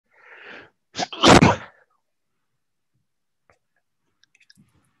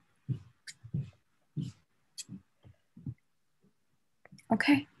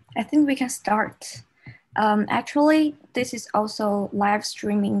Okay, I think we can start. Actually, this is also live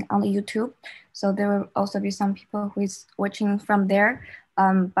streaming on the YouTube, so there will also be some people who is watching from there,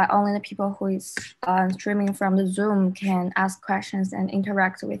 but only the people who is streaming from the Zoom can ask questions and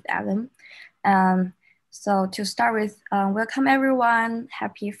interact with Adam. So to start with, welcome everyone.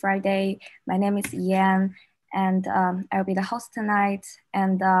 Happy Friday. My name is Yan, and I'll be the host tonight.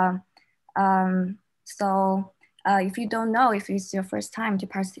 And if you don't know, if it's your first time to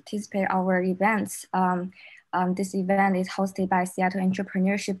participate in our events, this event is hosted by Seattle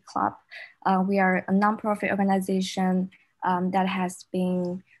Entrepreneurship Club. We are a nonprofit organization that has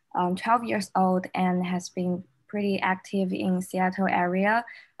been 12 years old and has been pretty active in Seattle area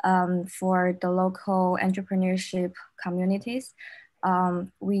for the local entrepreneurship communities.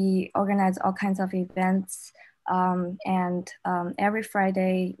 We organize all kinds of events, and every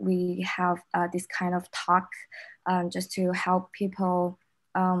Friday we have this kind of talk just to help people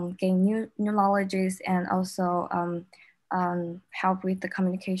gain new knowledges and also help with the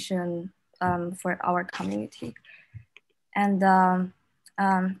communication for our community. And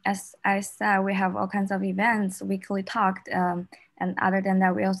as I said, we have all kinds of events, weekly talk, and other than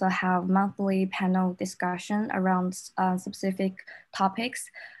that, we also have monthly panel discussion around specific topics.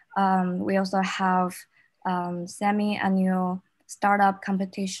 We also have semi-annual startup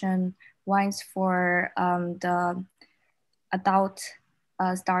competition. One is for the adult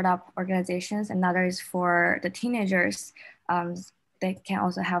startup organizations, another is for the teenagers. They can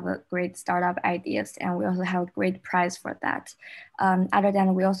also have a great startup ideas, and we also have a great prize for that. Other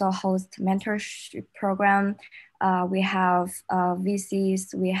than we also host mentorship program. We have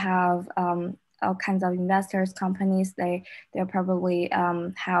VCs, we have all kinds of investors, companies. They'll probably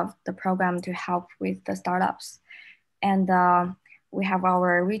have the program to help with the startups. And we have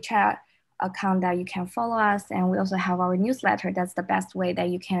our WeChat account that you can follow us, and we also have our newsletter. That's the best way that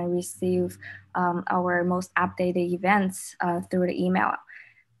you can receive our most updated events through the email.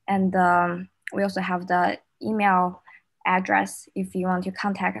 And we also have the email address if you want to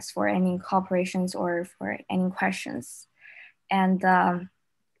contact us for any cooperations or for any questions. And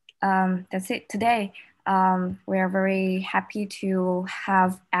that's it today. We are very happy to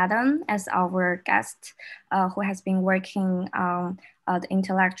have Adam as our guest, who has been working on the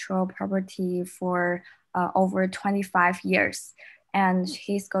intellectual property for over 25 years. And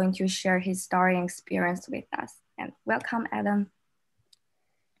he's going to share his story and experience with us. And welcome, Adam.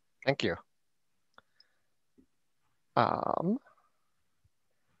 Thank you.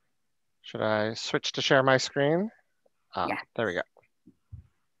 Should I switch to share my screen? Yeah. There we go.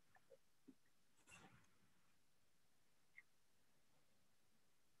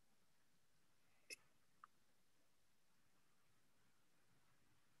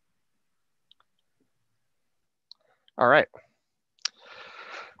 All right.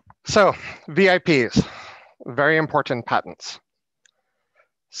 So VIPs, very important patents.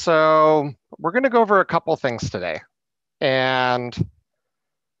 So we're going to go over a couple things today. And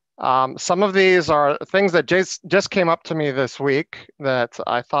some of these are things that just came up to me this week that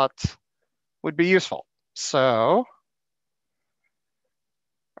I thought would be useful. So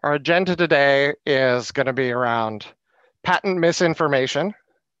our agenda today is going to be around patent misinformation,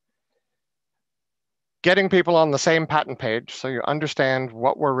 getting people on the same patent page so you understand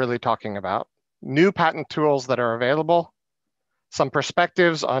what we're really talking about, new patent tools that are available, some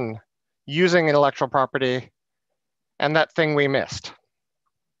perspectives on using intellectual property, and that thing we missed.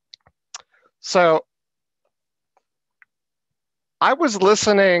 So I was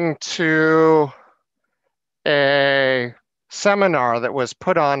listening to a seminar that was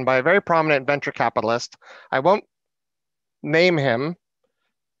put on by a very prominent venture capitalist. I won't name him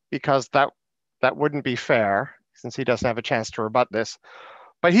because that wouldn't be fair since he doesn't have a chance to rebut this.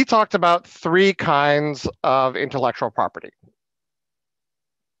 But he talked about 3 kinds of intellectual property.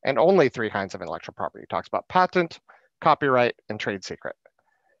 And only 3 kinds of intellectual property. He talks about patent, copyright, and trade secret.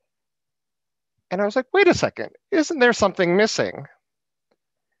 And I was like, wait a second, isn't there something missing?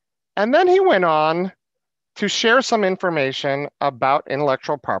 And then he went on to share some information about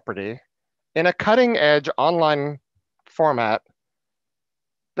intellectual property in a cutting edge online format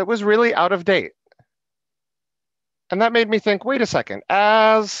that was really out of date. And that made me think, wait a second,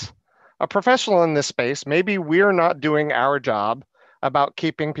 as a professional in this space, maybe we're not doing our job about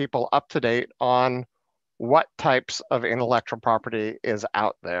keeping people up to date on what types of intellectual property is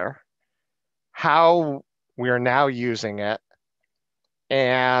out there, how we are now using it,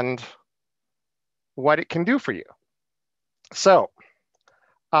 and what it can do for you. So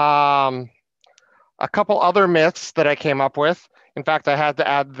a couple other myths that I came up with. In fact, I had to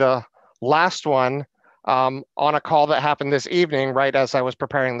add the last one on a call that happened this evening, right as I was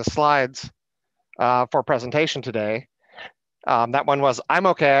preparing the slides for presentation today. That one was, I'm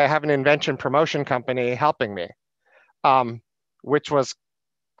okay, I have an invention promotion company helping me, which was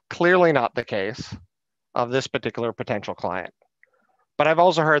clearly not the case of this particular potential client. But I've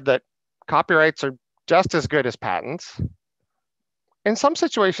also heard that copyrights are just as good as patents. In some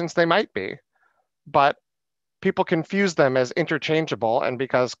situations, they might be, but people confuse them as interchangeable, and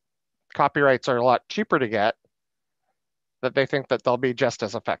because copyrights are a lot cheaper to get, that they think that they'll be just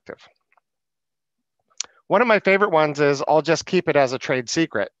as effective. One of my favorite ones is, I'll just keep it as a trade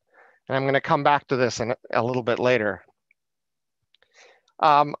secret. And I'm going to come back to this in a little bit later.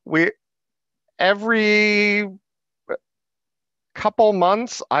 Every couple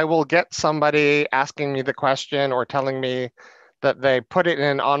months, I will get somebody asking me the question or telling me that they put it in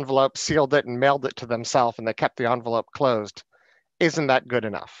an envelope, sealed it, and mailed it to themselves, and they kept the envelope closed. Isn't that good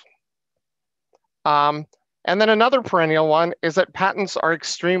enough? And then another perennial one is that patents are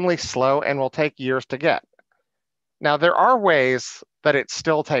extremely slow and will take years to get. Now, there are ways that it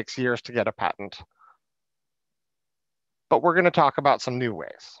still takes years to get a patent, but we're going to talk about some new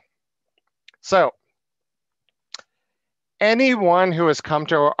ways. So, anyone who has come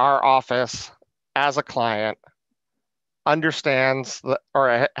to our office as a client understands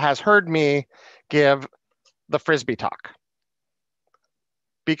or has heard me give the Frisbee talk,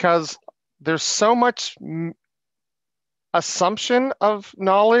 because there's so much assumption of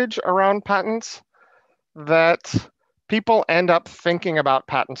knowledge around patents that people end up thinking about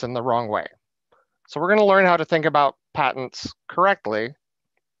patents in the wrong way. So we're going to learn how to think about patents correctly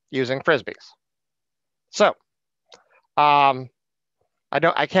using Frisbees. So I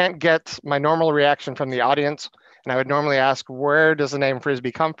can't get my normal reaction from the audience, and I would normally ask, where does the name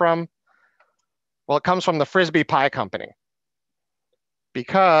Frisbee come from? Well, it comes from the Frisbee Pie Company,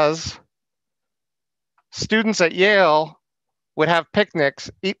 because students at Yale would have picnics,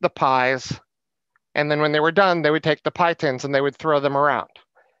 eat the pies, and then when they were done, they would take the pie tins and they would throw them around.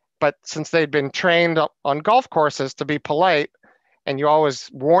 But since they'd been trained on golf courses to be polite, and you always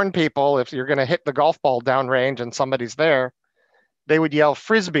warn people if you're going to hit the golf ball downrange and somebody's there, they would yell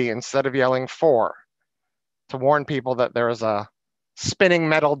Frisbee instead of yelling four, to warn people that there is a spinning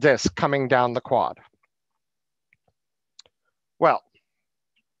metal disc coming down the quad. Well,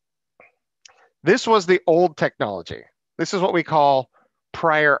 this was the old technology. This is what we call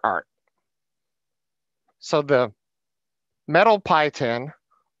prior art. So the metal pie tin,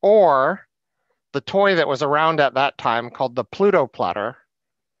 or the toy that was around at that time called the Pluto platter,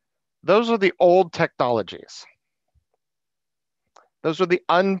 those are the old technologies. Those were the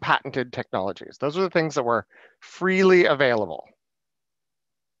unpatented technologies. Those are the things that were freely available.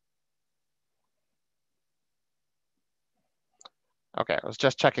 Okay, I was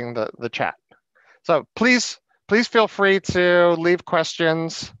just checking the chat. So please feel free to leave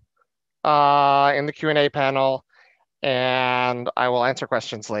questions in the Q&A panel, and I will answer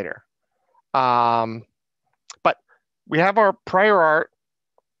questions later. But we have our prior art,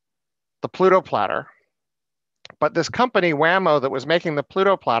 the Pluto platter, but this company, Whammo, that was making the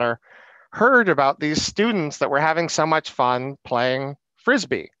Pluto platter, heard about these students that were having so much fun playing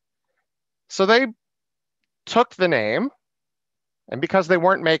Frisbee. So they took the name, and because they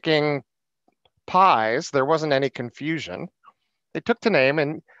weren't making pies, there wasn't any confusion. They took the name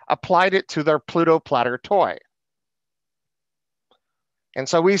and applied it to their Pluto platter toy. And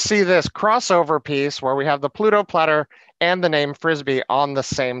so we see this crossover piece where we have the Pluto platter and the name Frisbee on the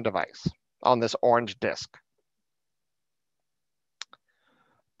same device, on this orange disc.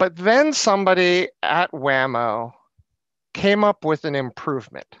 But then somebody at Whammo came up with an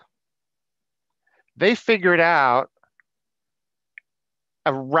improvement. They figured out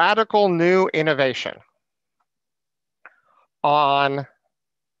a radical new innovation on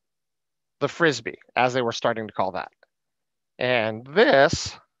the Frisbee, as they were starting to call that. And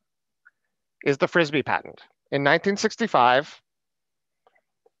this is the Frisbee patent. In 1965,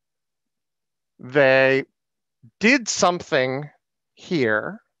 they did something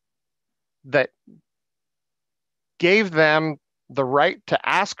here that gave them the right to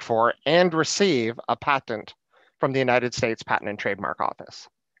ask for and receive a patent from the United States Patent and Trademark Office.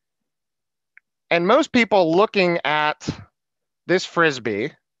 And most people looking at this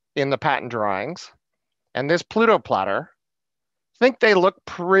Frisbee in the patent drawings and this Pluto platter think they look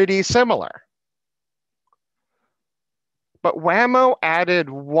pretty similar. But Whammo added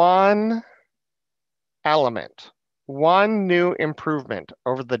one element, one new improvement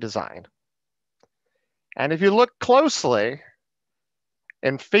over the design. And if you look closely,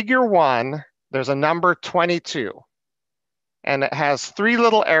 in figure 1, there's a number 22. and it has 3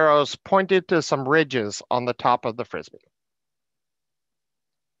 little arrows pointed to some ridges on the top of the Frisbee.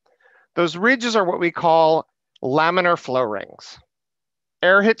 Those ridges are what we call laminar flow rings.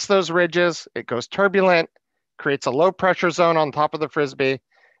 Air hits those ridges, it goes turbulent, creates a low pressure zone on top of the Frisbee,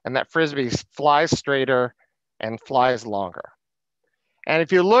 and that Frisbee flies straighter and flies longer. And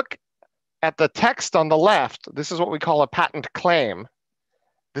if you look at the text on the left, this is what we call a patent claim.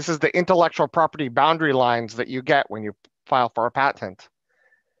 This is the intellectual property boundary lines that you get when you file for a patent.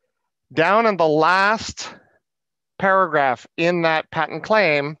 Down in the last paragraph in that patent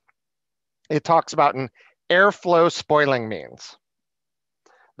claim, it talks about an airflow spoiling means.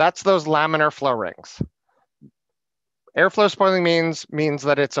 That's those laminar flow rings. Airflow spoiling means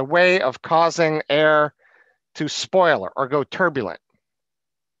that it's a way of causing air to spoil or go turbulent.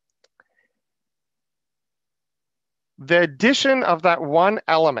 The addition of that one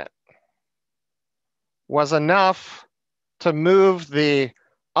element was enough to move the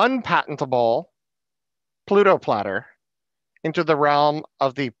unpatentable Pluto platter into the realm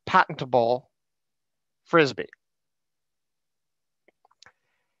of the patentable Frisbee.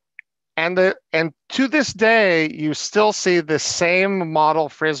 And to this day, you still see the same model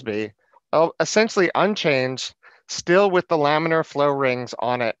Frisbee, essentially unchanged, still with the laminar flow rings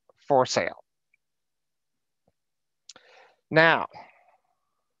on it for sale. Now,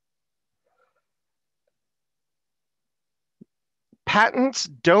 patents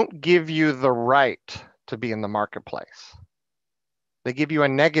don't give you the right to be in the marketplace. They give you a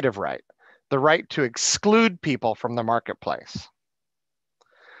negative right, the right to exclude people from the marketplace.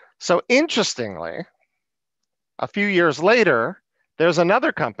 So interestingly, a few years later, there's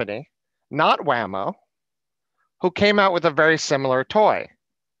another company, not Whammo, who came out with a very similar toy.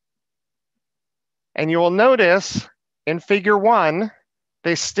 And you will notice in figure 1,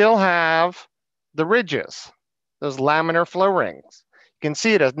 they still have the ridges, those laminar flow rings. You can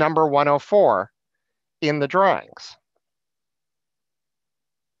see it as number 104 in the drawings.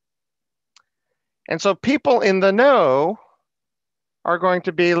 And so people in the know are going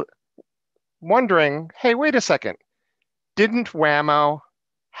to be wondering, hey, wait a second, didn't Whammo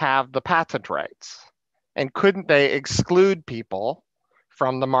have the patent rights? And couldn't they exclude people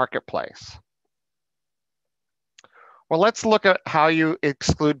from the marketplace? Well, let's look at how you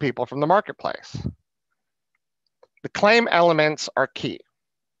exclude people from the marketplace. The claim elements are key.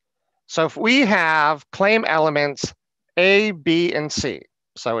 So if we have claim elements A, B, and C,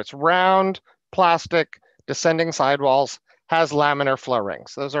 so it's round, plastic, descending sidewalls, has laminar flow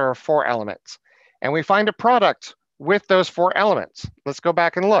rings. Those are our 4 elements. And we find a product with those 4 elements. Let's go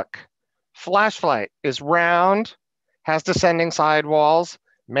back and look. Flashlight is round, has descending sidewalls,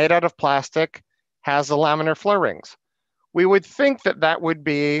 made out of plastic, has the laminar flow rings. We would think that that would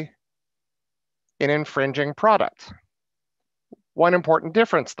be an infringing product. One important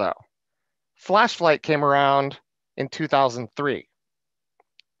difference though, flashlight came around in 2003.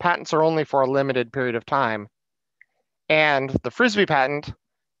 Patents are only for a limited period of time. And the Frisbee patent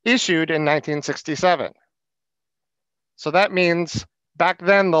issued in 1967. So that means back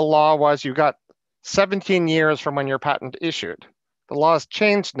then the law was you got 17 years from when your patent issued. The law has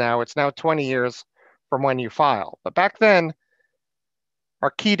changed now, it's now 20 years from when you file. But back then,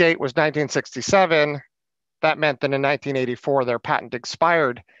 our key date was 1967. That meant that in 1984, their patent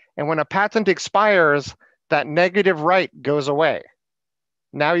expired. And when a patent expires, that negative right goes away.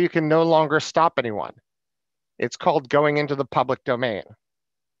 Now you can no longer stop anyone. It's called going into the public domain.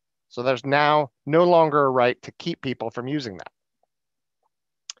 So there's now no longer a right to keep people from using that.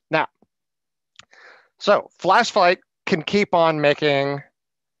 Now, so Flashlight can keep on making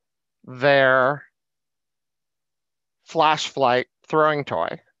their Flashlight throwing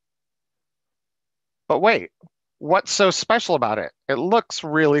toy. But wait, what's so special about it? It looks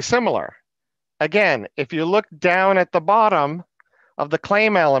really similar. Again, if you look down at the bottom of the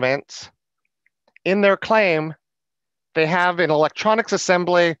claim elements, in their claim, they have an electronics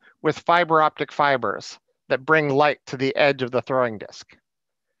assembly with fiber optic fibers that bring light to the edge of the throwing disc.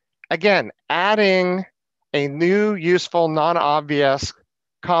 Again, adding a new, useful, non-obvious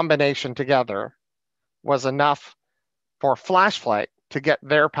combination together was enough for Flashlight to get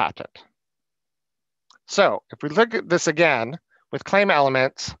their patent. So if we look at this again with claim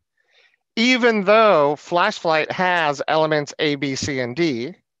elements, even though Flashlight has elements A, B, C, and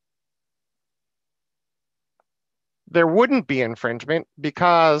D, there wouldn't be infringement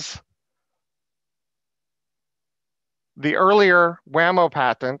because the earlier Whammo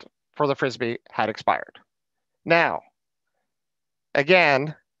patent for the Frisbee had expired. Now,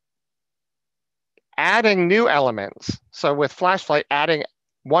 again, adding new elements, so with Flashlight adding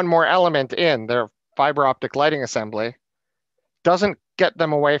one more element in their fiber optic lighting assembly, doesn't get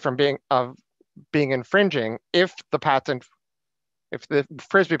them away from being infringing if the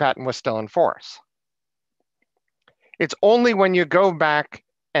Frisbee patent was still in force. It's only when you go back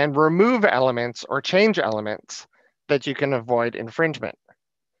and remove elements or change elements that you can avoid infringement,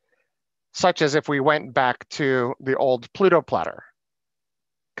 such as if we went back to the old Pluto platter,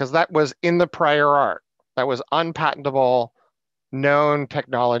 because that was in the prior art. That was unpatentable, known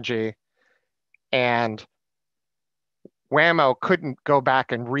technology, and Whammo couldn't go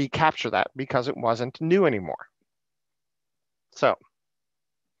back and recapture that because it wasn't new anymore. So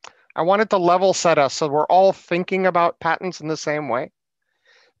I wanted to level set us so we're all thinking about patents in the same way,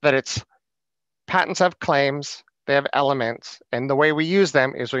 that patents have claims, they have elements, and the way we use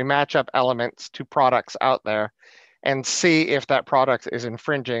them is we match up elements to products out there and see if that product is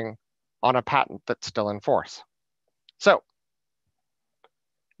infringing on a patent that's still in force. So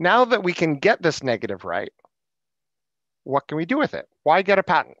now that we can get this negative right, what can we do with it? Why get a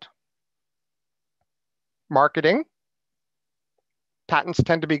patent? Marketing. Patents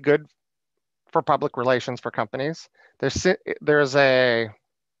tend to be good for public relations for companies. There's a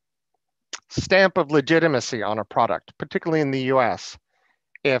stamp of legitimacy on a product, particularly in the US,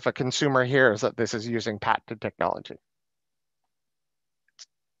 if a consumer hears that this is using patented technology. It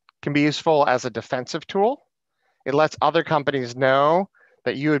can be useful as a defensive tool. It lets other companies know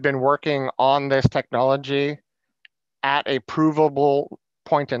that you had been working on this technology at a provable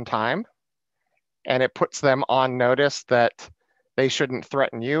point in time, and it puts them on notice that they shouldn't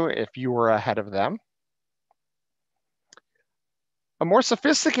threaten you if you were ahead of them. A more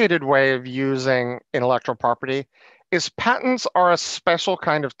sophisticated way of using intellectual property is patents are a special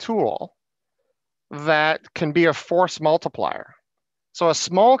kind of tool that can be a force multiplier. So a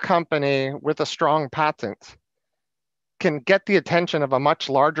small company with a strong patent can get the attention of a much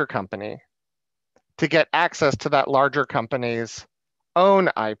larger company to get access to that larger company's own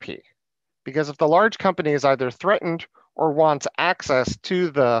IP. Because if the large company is either threatened or wants access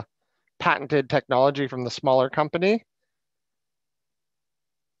to the patented technology from the smaller company,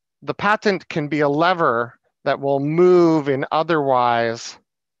 the patent can be a lever that will move an otherwise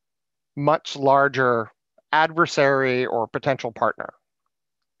much larger adversary or potential partner.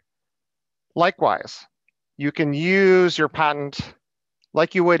 Likewise, you can use your patent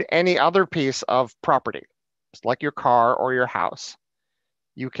like you would any other piece of property, like your car or your house.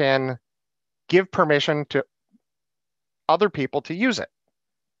 You can give permission to other people to use it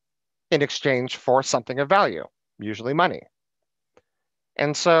in exchange for something of value, usually money.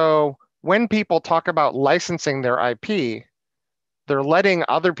 And so when people talk about licensing their IP, they're letting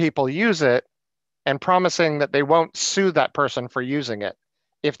other people use it and promising that they won't sue that person for using it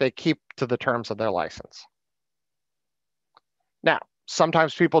if they keep to the terms of their license. Now,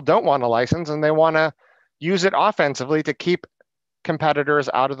 sometimes people don't want a license and they want to use it offensively to keep competitors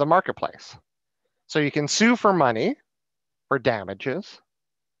out of the marketplace. So you can sue for money, for damages,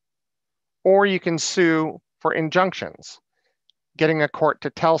 or you can sue for injunctions, getting a court to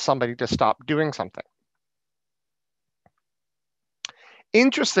tell somebody to stop doing something.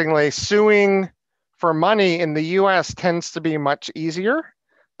 Interestingly, suing for money in the US tends to be much easier,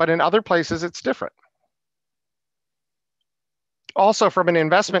 but in other places it's different. Also, from an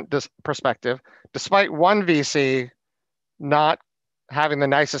investment perspective, despite one VC not having the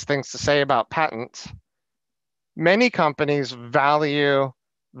nicest things to say about patents, many companies value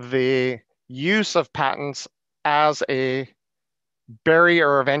the use of patents as a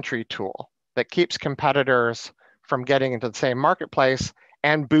barrier of entry tool that keeps competitors from getting into the same marketplace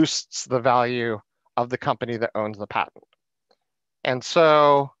and boosts the value of the company that owns the patent. And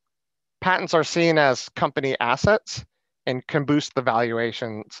so patents are seen as company assets and can boost the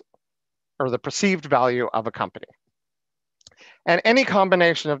valuations or the perceived value of a company. And any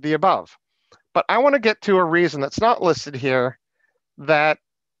combination of the above. But I want to get to a reason that's not listed here that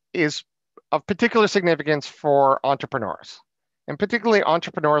is of particular significance for entrepreneurs, and particularly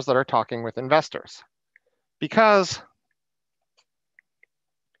entrepreneurs that are talking with investors. Because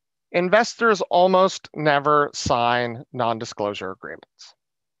investors almost never sign non-disclosure agreements.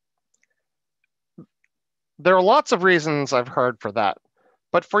 There are lots of reasons I've heard for that,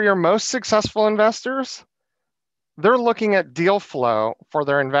 but for your most successful investors, they're looking at deal flow for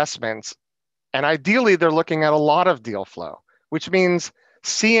their investments, and ideally they're looking at a lot of deal flow, which means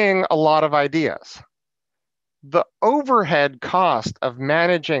seeing a lot of ideas. The overhead cost of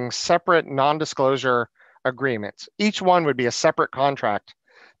managing separate non-disclosure agreements, each one would be a separate contract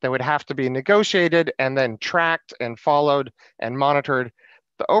that would have to be negotiated and then tracked and followed and monitored.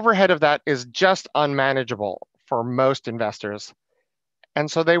 The overhead of that is just unmanageable for most investors. And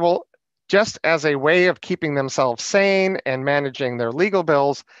so they will just as a way of keeping themselves sane and managing their legal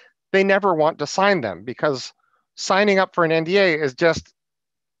bills, they never want to sign them because signing up for an NDA is just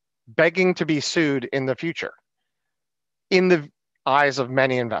begging to be sued in the future, in the eyes of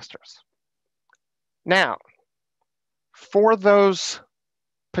many investors. Now, for those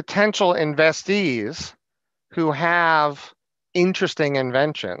potential investees who have interesting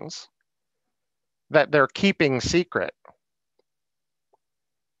inventions that they're keeping secret,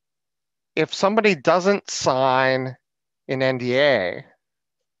 if somebody doesn't sign an NDA,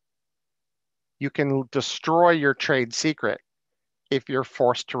 you can destroy your trade secret if you're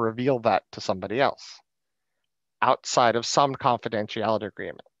forced to reveal that to somebody else outside of some confidentiality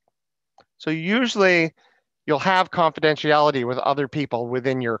agreement. So usually you'll have confidentiality with other people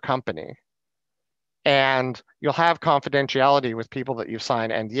within your company, and you'll have confidentiality with people that you've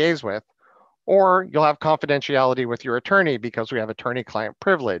signed NDAs with, or you'll have confidentiality with your attorney because we have attorney-client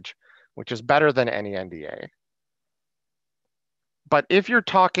privilege, which is better than any NDA. But if you're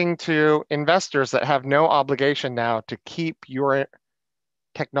talking to investors that have no obligation now to keep your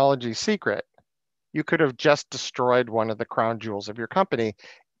technology secret, you could have just destroyed one of the crown jewels of your company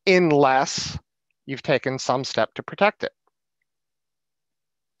unless you've taken some step to protect it,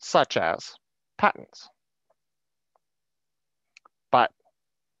 such as patents. But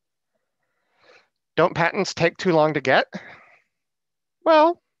don't patents take too long to get?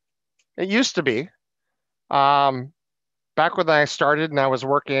 Well, it used to be. Back when I started and I was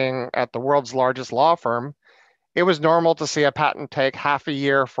working at the world's largest law firm, it was normal to see a patent take half a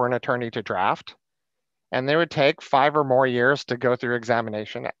year for an attorney to draft, and they would take 5 or more years to go through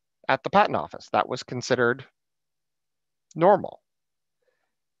examination at the patent office. That was considered normal.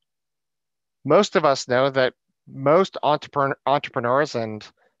 Most of us know that most entrepreneurs and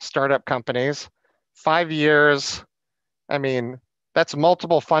startup companies, 5 years, I mean, that's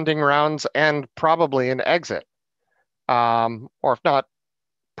multiple funding rounds and probably an exit. Or if not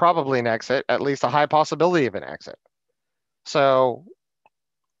probably an exit, at least a high possibility of an exit. So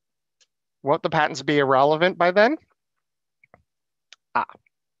won't the patents be irrelevant by then?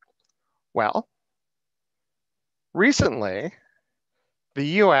 Well, recently, the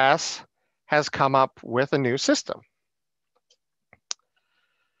US has come up with a new system.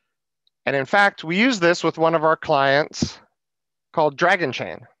 And in fact, we use this with one of our clients called Dragon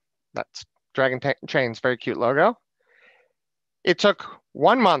Chain. That's Dragon Chain's very cute logo. It took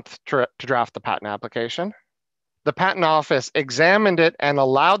 1 month to draft the patent application. The patent office examined it and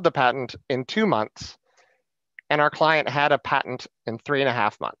allowed the patent in 2 months. And our client had a patent in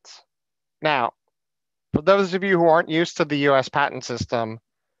 3.5 months. Now, for those of you who aren't used to the US patent system,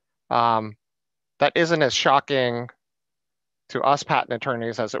 that isn't as shocking to us patent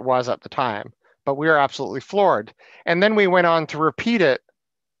attorneys as it was at the time, but we were absolutely floored. And then we went on to repeat it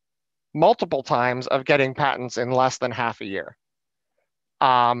multiple times of getting patents in less than half a year.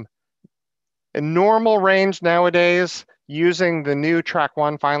 A normal range nowadays, using the new Track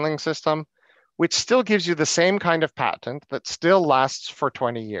 1 filing system, which still gives you the same kind of patent that still lasts for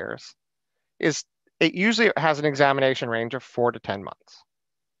 20 years, it usually has an examination range of 4 to 10 months.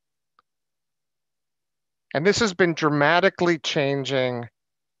 And this has been dramatically changing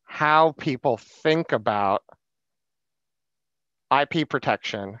how people think about IP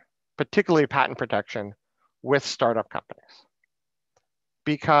protection, particularly patent protection, with startup companies.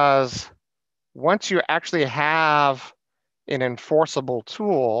 Because once you actually have an enforceable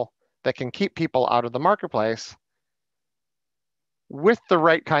tool that can keep people out of the marketplace, with the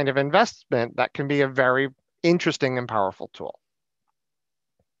right kind of investment, that can be a very interesting and powerful tool.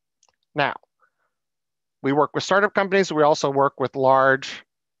 Now, we work with startup companies. We also work with large,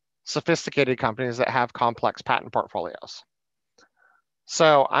 sophisticated companies that have complex patent portfolios.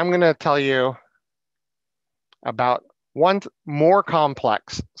 So I'm going to tell you about one more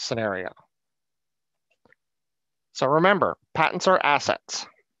complex scenario. So remember, patents are assets.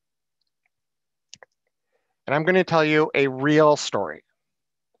 And I'm going to tell you a real story.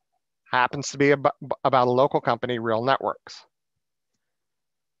 Happens to be about a local company, Real Networks.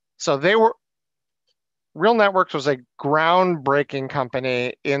 So Real Networks was a groundbreaking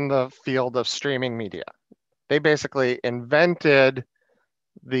company in the field of streaming media. They basically invented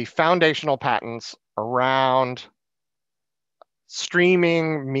the foundational patents around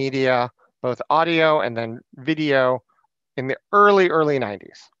streaming media, both audio and then video, in the early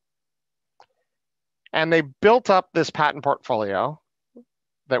 90s. And they built up this patent portfolio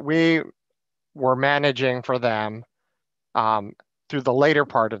that we were managing for them through the later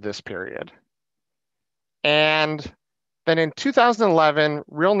part of this period. And then in 2011,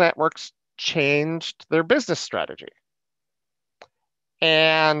 Real Networks changed their business strategy.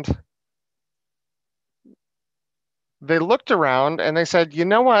 And they looked around and they said, you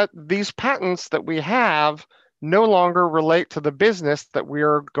know what? These patents that we have no longer relate to the business that we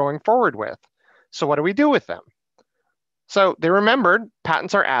are going forward with. So what do we do with them? So they remembered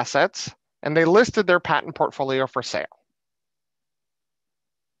patents are assets, and they listed their patent portfolio for sale.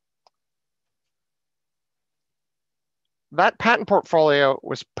 That patent portfolio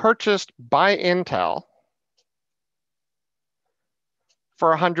was purchased by Intel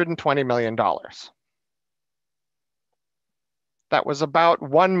for $120 million. That was about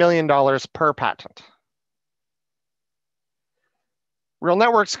 $1 million per patent. Real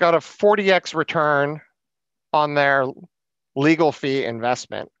Networks got a 40x return on their legal fee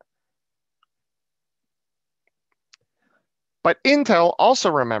investment. But Intel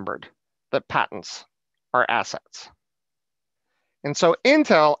also remembered that patents are assets. And so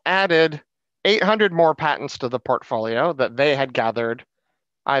Intel added 800 more patents to the portfolio that they had gathered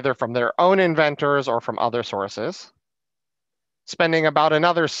either from their own inventors or from other sources, spending about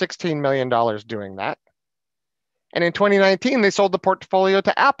another $16 million doing that. And in 2019, they sold the portfolio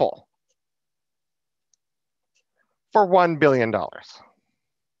to Apple for $1 billion.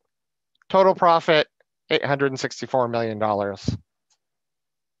 Total profit, $864 million to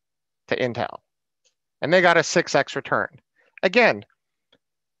Intel. And they got a 6x return. Again,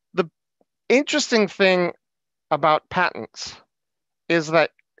 the interesting thing about patents is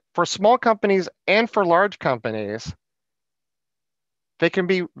that for small companies and for large companies, they can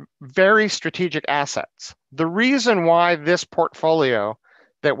be very strategic assets. The reason why this portfolio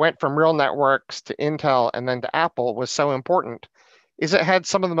that went from Real Networks to Intel and then to Apple was so important is it had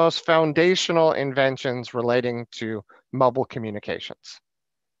some of the most foundational inventions relating to mobile communications,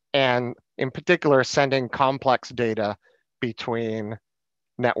 and in particular, sending complex data between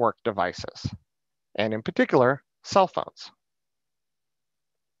network devices, and in particular, cell phones.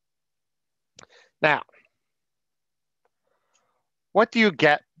 Now, what do you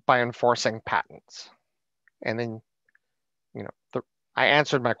get by enforcing patents? And then, I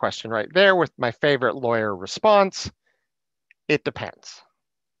answered my question right there with my favorite lawyer response. It depends.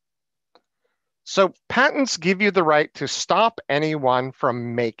 So patents give you the right to stop anyone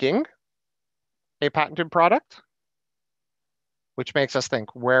from making a patented product, which makes us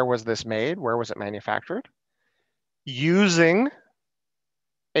think, where was this made? Where was it manufactured? Using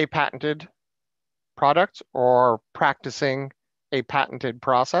a patented product or practicing a patented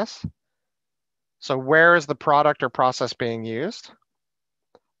process. So where is the product or process being used?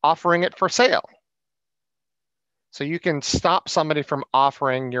 Offering it for sale. So you can stop somebody from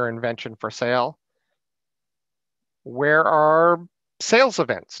offering your invention for sale. Where are sales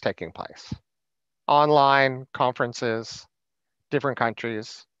events taking place? Online, conferences, different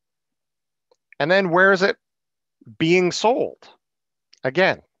countries. And then where is it being sold?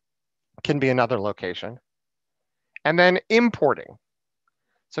 Again, can be another location. And then importing.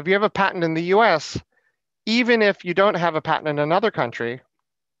 So if you have a patent in the US, even if you don't have a patent in another country,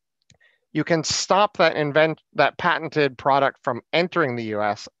 you can stop that patented product from entering the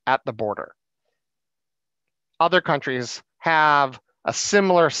US at the border. Other countries have a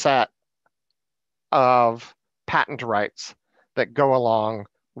similar set of patent rights that go along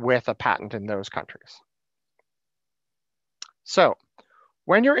with a patent in those countries. So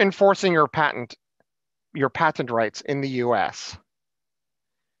when you're enforcing your patent rights in the US,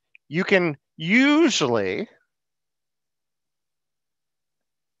 you can usually,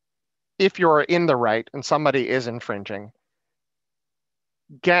 if you're in the right and somebody is infringing,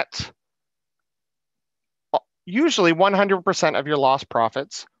 get usually 100% of your lost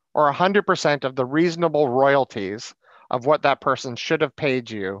profits or 100% of the reasonable royalties of what that person should have paid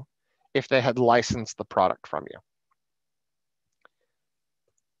you if they had licensed the product from you.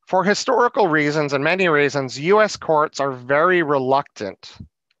 For historical reasons and many reasons, US courts are very reluctant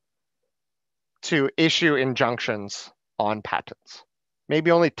to issue injunctions on patents.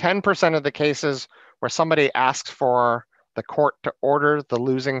 Maybe only 10% of the cases where somebody asks for the court to order the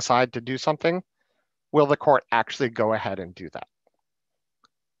losing side to do something, will the court actually go ahead and do that.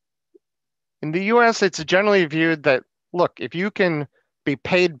 In the US, it's generally viewed that, look, if you can be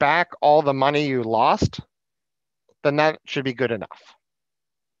paid back all the money you lost, then that should be good enough.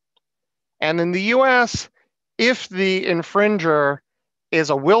 And in the US, if the infringer is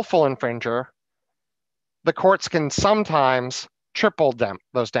a willful infringer, the courts can sometimes triple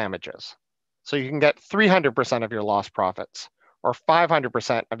those damages. So you can get 300% of your lost profits or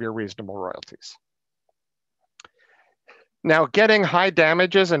 500% of your reasonable royalties. Now, getting high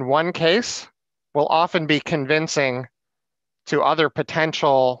damages in one case will often be convincing to other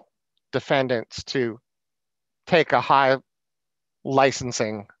potential defendants to take a high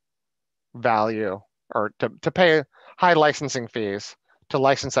licensing value or to pay high licensing fees to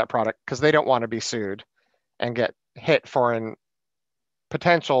license that product because they don't want to be sued and get hit for an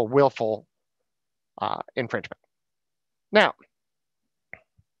potential willful infringement. Now,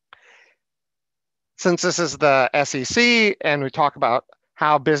 since this is the SEC and we talk about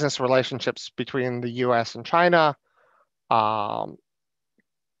how business relationships between the US and China can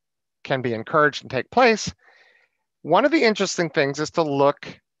be encouraged and take place, one of the interesting things is to look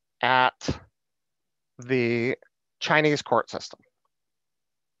at the Chinese court system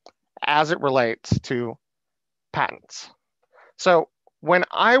as it relates to patents. So when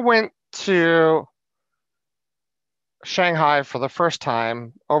I went to Shanghai for the first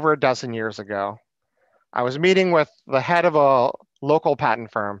time over a dozen years ago, I was meeting with the head of a local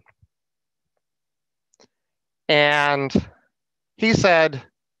patent firm. And he said,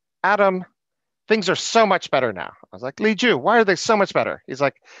 Adam, things are so much better now. I was like, Li Ju, why are they so much better? He's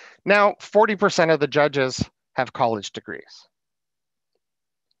like, now 40% of the judges have college degrees.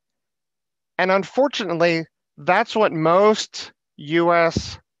 And unfortunately, that's what most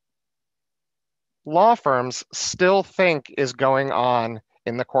US law firms still think is going on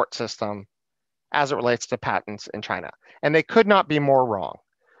in the court system as it relates to patents in China. And they could not be more wrong,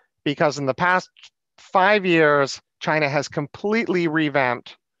 because in the past 5 years, China has completely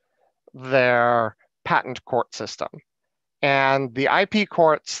revamped their patent court system. And the IP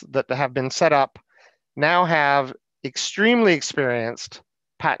courts that have been set up now have extremely experienced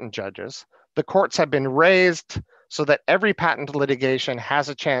patent judges. The courts have been raised so that every patent litigation has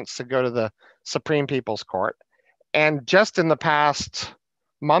a chance to go to the Supreme People's Court. And just in the past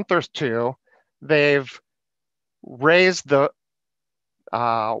month or two, they've raised the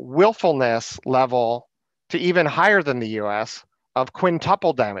willfulness level to even higher than the US of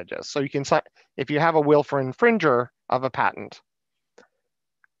quintuple damages. So you can, if you have a willful infringer of a patent,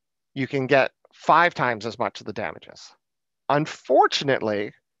 you can get 5 times as much of the damages.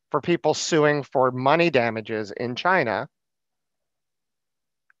 Unfortunately, for people suing for money damages in China,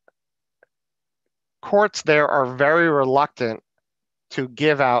 courts there are very reluctant to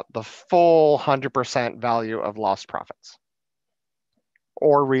give out the full 100% value of lost profits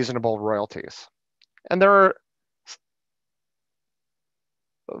or reasonable royalties. And there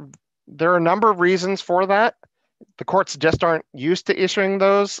are a number of reasons for that. The courts just aren't used to issuing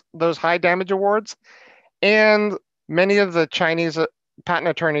those high damage awards. And many of the Chinese patent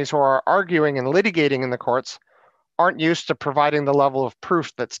attorneys who are arguing and litigating in the courts aren't used to providing the level of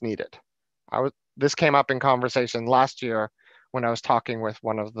proof that's needed. This came up in conversation last year when I was talking with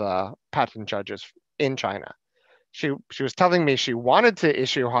one of the patent judges in China. She was telling me she wanted to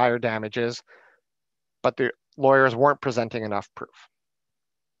issue higher damages, but the lawyers weren't presenting enough proof.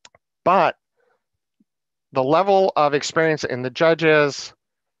 But the level of experience in the judges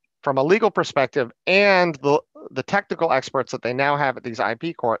from a legal perspective and the technical experts that they now have at these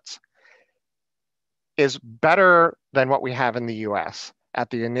IP courts is better than what we have in the US at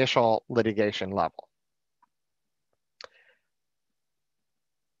the initial litigation level.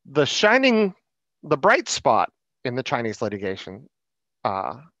 The bright spot in the Chinese litigation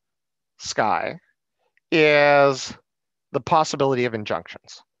sky is the possibility of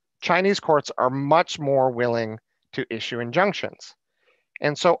injunctions. Chinese courts are much more willing to issue injunctions.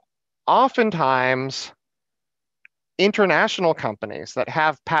 And so oftentimes, international companies that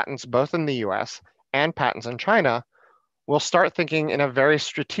have patents both in the US and patents in China will start thinking in a very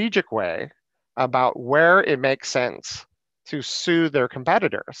strategic way about where it makes sense to sue their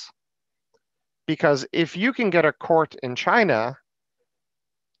competitors. Because if you can get a court in China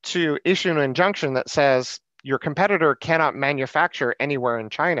to issue an injunction that says your competitor cannot manufacture anywhere in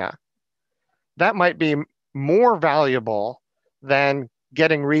China, that might be more valuable than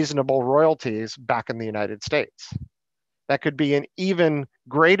getting reasonable royalties back in the United States. That could be an even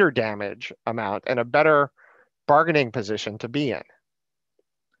greater damage amount and a better bargaining position to be in.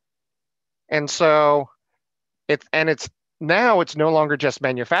 And so it's now it's no longer just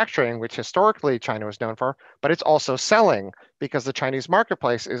manufacturing, which historically China was known for, but it's also selling, because the Chinese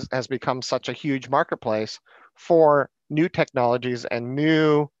marketplace has become such a huge marketplace for new technologies and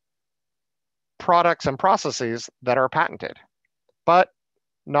new products and processes that are patented, but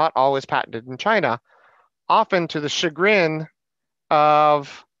not always patented in China, often to the chagrin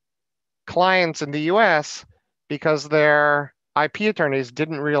of clients in the US because their IP attorneys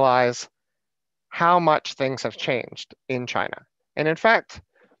didn't realize how much things have changed in China. And in fact,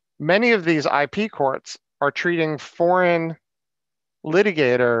 many of these IP courts are treating foreign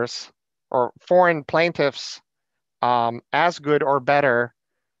litigators or foreign plaintiffs as good or better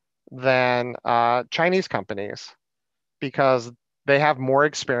than Chinese companies, because they have more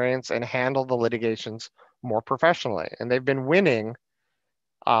experience and handle the litigations more professionally, and they've been winning.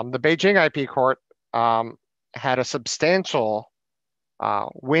 The Beijing IP court had a substantial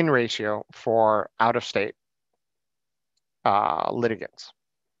win ratio for out-of-state litigants.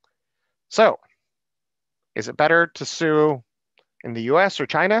 So, is it better to sue in the US or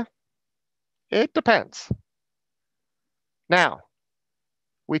China? It depends. Now,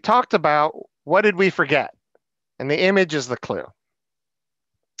 we talked about what did we forget? And the image is the clue.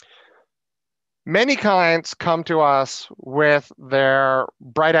 Many clients come to us with their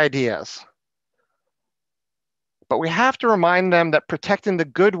bright ideas, but we have to remind them that protecting the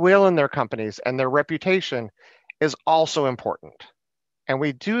goodwill in their companies and their reputation is also important. And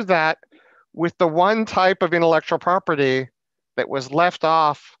we do that with the one type of intellectual property that was left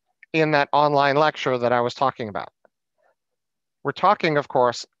off in that online lecture that I was talking about. We're talking, of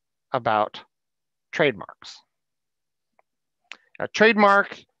course, about trademarks. A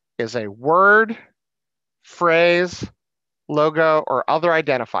trademark is a word, phrase, logo, or other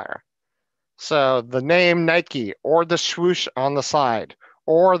identifier. So the name Nike, or the swoosh on the side,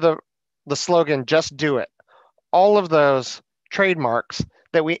 or the slogan, just do it. All of those trademarks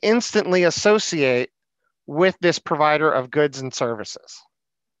that we instantly associate with this provider of goods and services.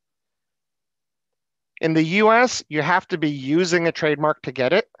 In the US, you have to be using a trademark to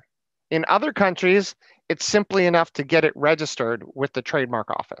get it. In other countries, it's simply enough to get it registered with the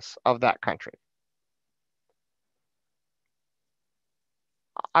trademark office of that country.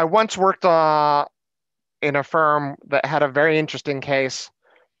 I once worked in a firm that had a very interesting case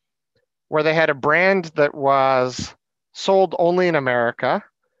where they had a brand that was sold only in America,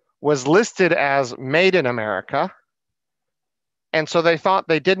 was listed as made in America, and so they thought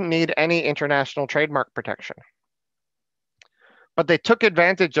they didn't need any international trademark protection. But they took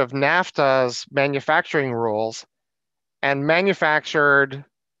advantage of NAFTA's manufacturing rules and manufactured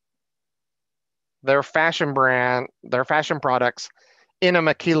their fashion products in a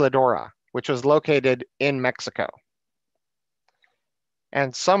maquiladora, which was located in Mexico.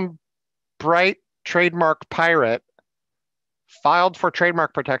 And some bright trademark pirate filed for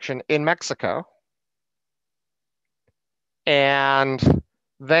trademark protection in Mexico and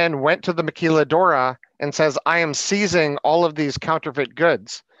then went to the maquiladora and says, I am seizing all of these counterfeit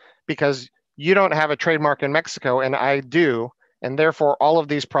goods because you don't have a trademark in Mexico and I do, and therefore all of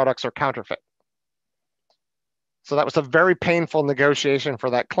these products are counterfeit. So that was a very painful negotiation for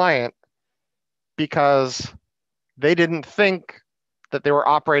that client because they didn't think that they were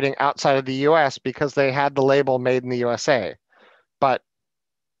operating outside of the US because they had the label made in the USA. But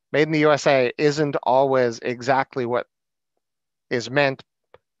made in the USA isn't always exactly what is meant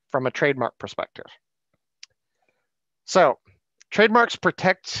from a trademark perspective. So trademarks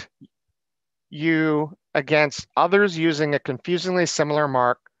protect you against others using a confusingly similar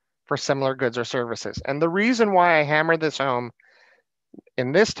mark for similar goods or services. And the reason why I hammer this home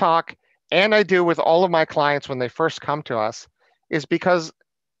in this talk, and I do with all of my clients when they first come to us, is because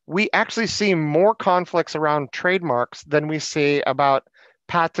we actually see more conflicts around trademarks than we see about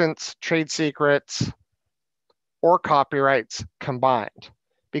patents, trade secrets, or copyrights combined.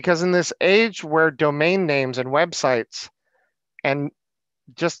 Because in this age where domain names and websites and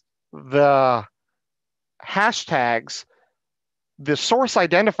just the hashtags, the source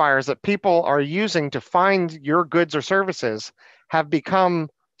identifiers that people are using to find your goods or services have become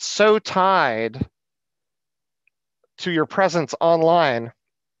so tied to your presence online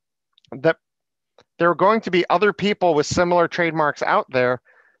that there are going to be other people with similar trademarks out there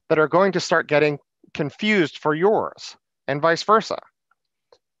that are going to start getting confused for yours and vice versa.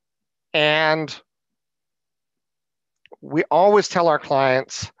 And we always tell our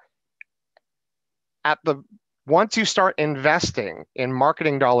clients once you start investing in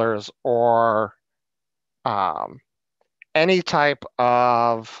marketing dollars or any type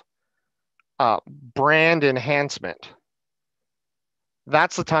of brand enhancement,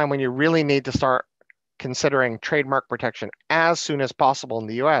 that's the time when you really need to start considering trademark protection as soon as possible in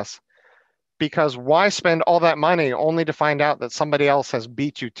the US. Because why spend all that money only to find out that somebody else has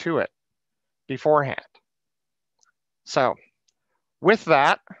beat you to it beforehand? So with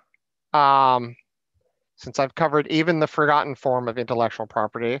that, since I've covered even the forgotten form of intellectual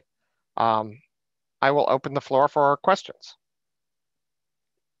property, I will open the floor for questions.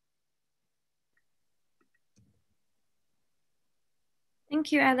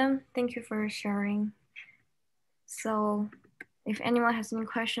 Thank you, Adam. Thank you for sharing. So if anyone has any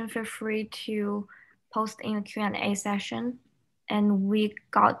questions, feel free to post in the Q&A session. And we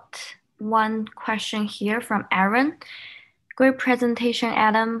got one question here from Aaron. Great presentation,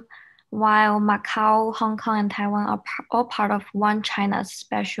 Adam. while Macau, Hong Kong, and Taiwan are all part of one China's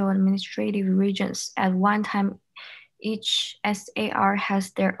special administrative regions. At one time, each SAR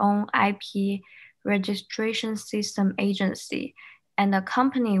has their own IP registration system agency, and the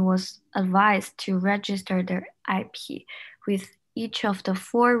company was advised to register their IP with each of the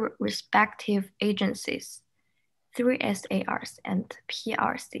four respective agencies, 3 SARs and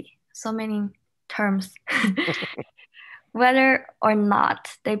PRC. So many terms. Whether or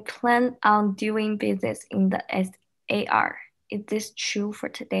not they plan on doing business in the SAR. Is this true for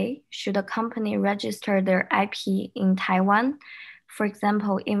today? Should a company register their IP in Taiwan? For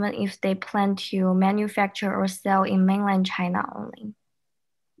example, even if they plan to manufacture or sell in mainland China only?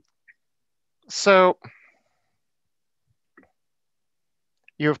 So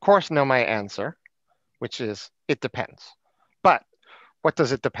you of course know my answer, which is it depends. But what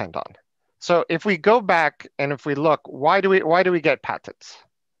does it depend on? So if we go back and if we look, why do we get patents?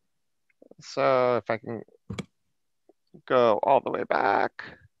 So if I can go all the way back.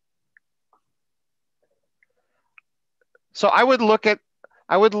 So I would look at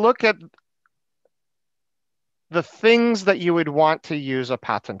the things that you would want to use a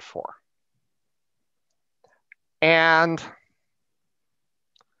patent for. And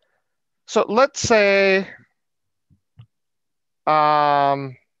so let's say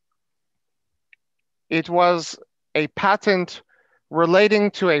it was a patent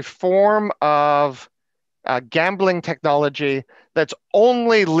relating to a form of gambling technology that's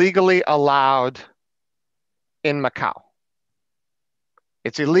only legally allowed in Macau.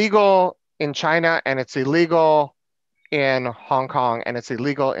 It's illegal in China and it's illegal in Hong Kong and it's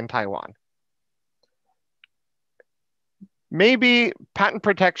illegal in Taiwan. Maybe patent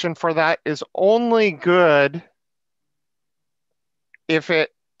protection for that is only good if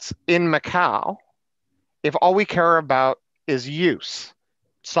it's in Macau, if all we care about is use,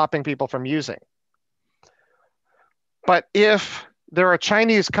 stopping people from using. But if there are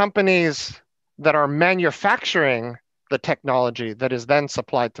Chinese companies that are manufacturing the technology that is then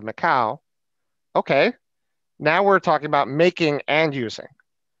supplied to Macau, okay, now we're talking about making and using.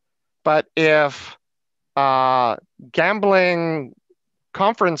 But if gambling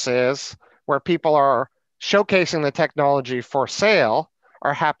conferences where people are showcasing the technology for sale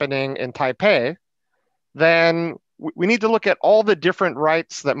are happening in Taipei, then we need to look at all the different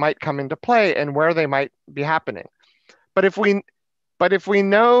rights that might come into play and where they might be happening. But if we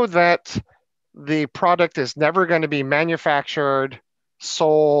know that the product is never going to be manufactured,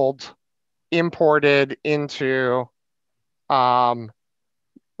 sold, imported into,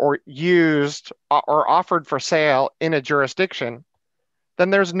 or used or offered for sale in a jurisdiction,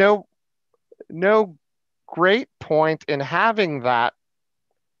 then there's no great point in having that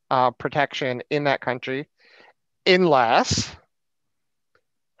protection in that country, unless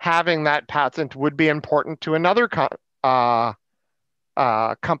having that patent would be important to another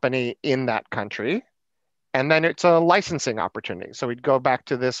company in that country. And then it's a licensing opportunity. So we'd go back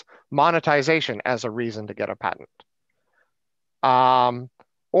to this monetization as a reason to get a patent.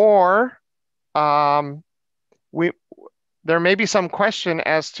 There may be some question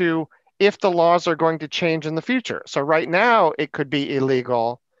as to if the laws are going to change in the future. So right now it could be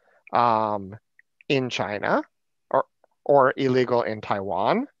illegal in China or illegal in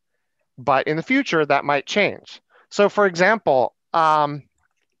Taiwan, but in the future that might change. So for example, I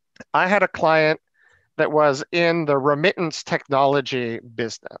had a client that was in the remittance technology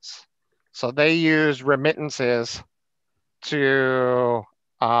business. So they use remittances to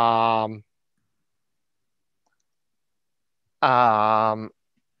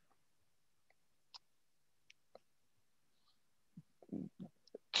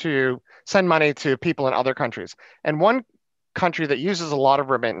to send money to people in other countries. And one country that uses a lot of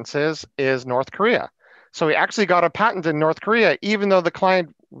remittances is North Korea. So we actually got a patent in North Korea, even though the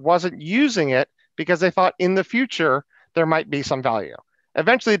client wasn't using it because they thought in the future there might be some value.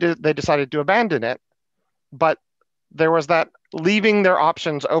 Eventually they decided to abandon it, but there was that leaving their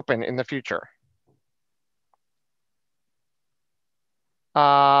options open in the future.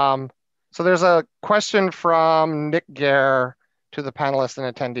 So there's a question from Nick Gare to the panelists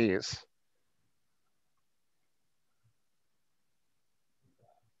and attendees.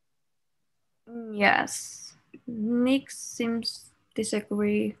 Yes, Nick seems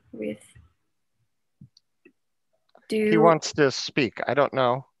disagree with. He wants to speak. I don't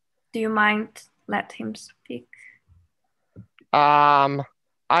know. Do you mind let him speak? I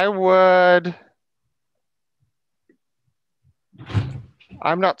would.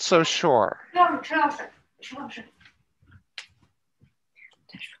 I'm not so sure.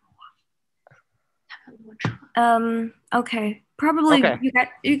 Okay, Probably Okay.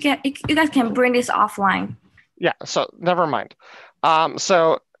 you guys can bring this offline. Yeah, so never mind.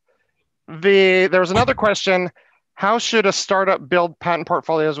 So there was another question: how should a startup build patent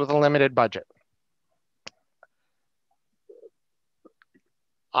portfolios with a limited budget?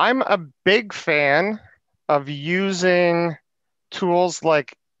 I'm a big fan of using tools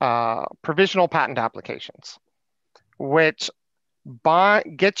like provisional patent applications, which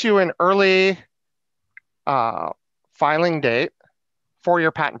get you an early filing date for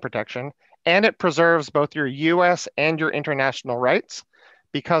your patent protection, and it preserves both your US and your international rights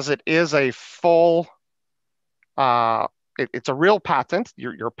because it is a full, it's a real patent,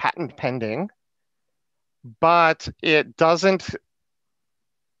 your patent pending, but it doesn't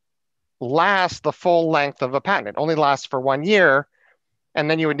last the full length of a patent. It only lasts for 1 year, and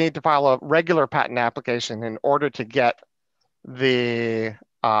then you would need to file a regular patent application in order to get the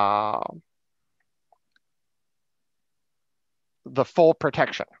full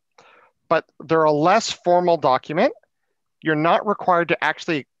protection. But they're a less formal document. You're not required to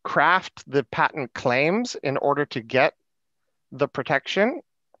actually craft the patent claims in order to get the protection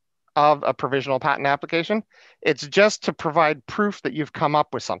of a provisional patent application. It's just to provide proof that you've come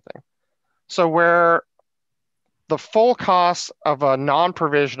up with something. So where the full cost of a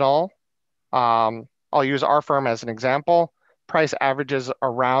non-provisional, I'll use our firm as an example, price averages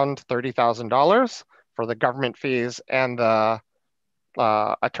around $30,000 for the government fees and the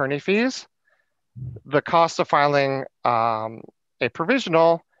attorney fees. The cost of filing a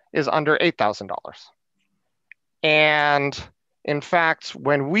provisional is under $8,000. And in fact,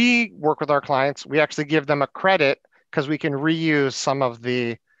 when we work with our clients, we actually give them a credit because we can reuse some of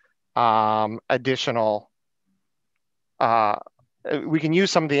the additional, we can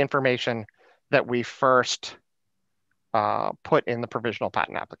use some of the information that we first put in the provisional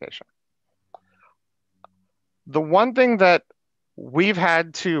patent application. The one thing that we've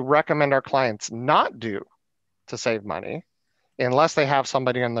had to recommend our clients not do to save money, unless they have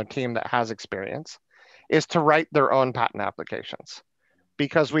somebody on their team that has experience, is to write their own patent applications,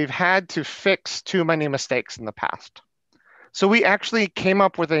 because we've had to fix too many mistakes in the past. So we actually came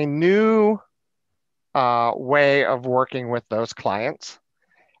up with a new way of working with those clients,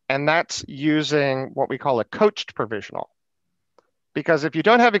 and that's using what we call a coached provisional. Because if you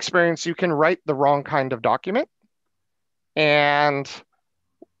don't have experience, you can write the wrong kind of document, and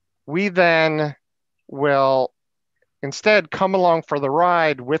we then will instead come along for the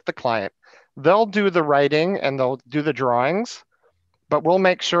ride with the client. They'll do the writing and they'll do the drawings, but we'll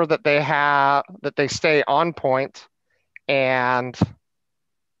make sure that they stay on point and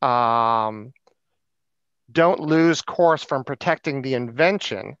don't lose course from protecting the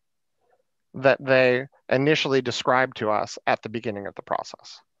invention that they initially described to us at the beginning of the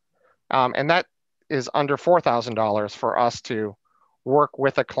process. And that is under $4,000 for us to work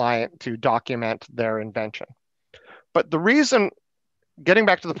with a client to document their invention. But the reason, getting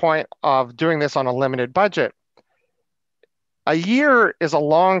back to the point of doing this on a limited budget, a year is a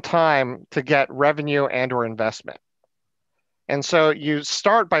long time to get revenue and or investment. And so you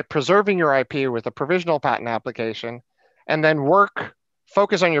start by preserving your IP with a provisional patent application, and then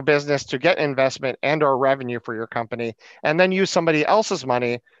focus on your business to get investment and or revenue for your company, and then use somebody else's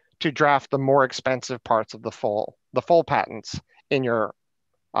money to draft the more expensive parts of the full patents in your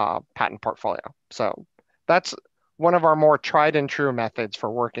patent portfolio. So that's one of our more tried and true methods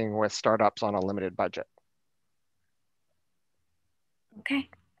for working with startups on a limited budget. Okay,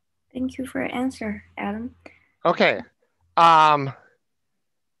 thank you for your answer, Adam. Okay,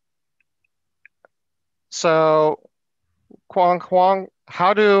 so Kwong,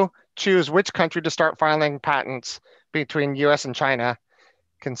 how to choose which country to start filing patents between US and China,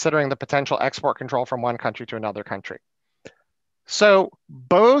 considering the potential export control from one country to another country. So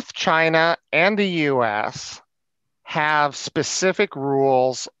both China and the US have specific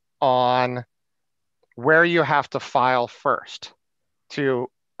rules on where you have to file first to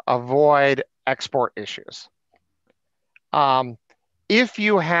avoid export issues. If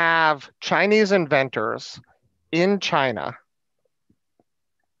you have Chinese inventors in China,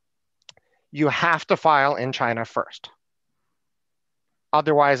 you have to file in China first.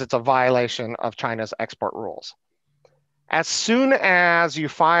 Otherwise, it's a violation of China's export rules. As soon as you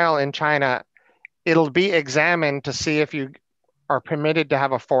file in China, it'll be examined to see if you are permitted to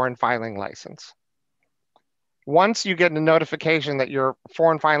have a foreign filing license. Once you get a notification that your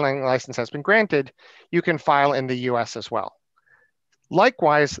foreign filing license has been granted, you can file in the US as well.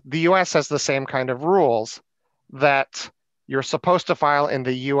 Likewise, the US has the same kind of rules that you're supposed to file in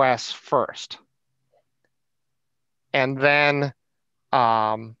the US first. And then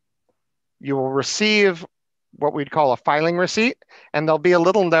you will receive what we'd call a filing receipt, and there'll be a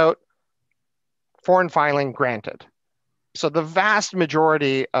little note, foreign filing granted. So the vast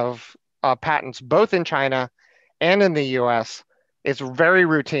majority of patents, both in China and in the US, it's very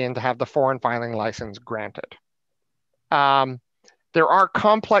routine to have the foreign filing license granted. There are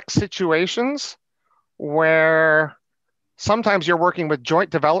complex situations where sometimes you're working with joint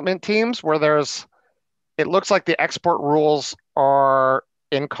development teams where it looks like the export rules are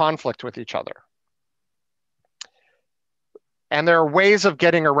in conflict with each other. And there are ways of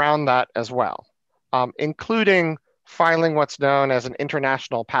getting around that as well, including filing what's known as an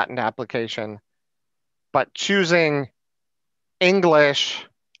international patent application, but choosing English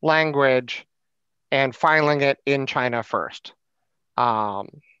language and filing it in China first.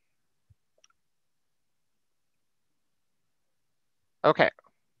 Okay.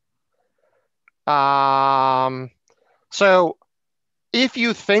 So if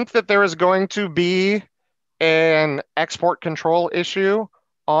you think that there is going to be an export control issue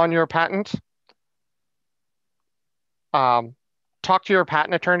on your patent, talk to your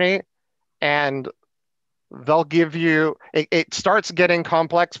patent attorney and they'll give you, it starts getting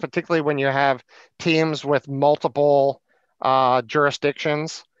complex, particularly when you have teams with multiple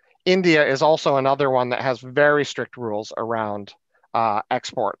jurisdictions. India is also another one that has very strict rules around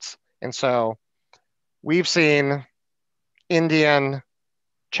exports. And so we've seen Indian,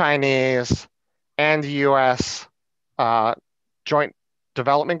 Chinese, and US joint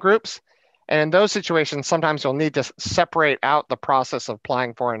development groups. And in those situations, sometimes you'll need to separate out the process of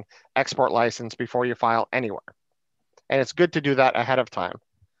applying for an export license before you file anywhere. And it's good to do that ahead of time.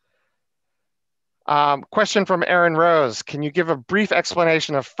 Question from Aaron Rose. Can you give a brief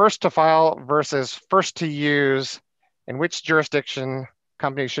explanation of first to file versus first to use, and which jurisdiction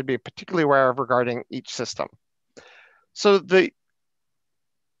companies should be particularly aware of regarding each system? So the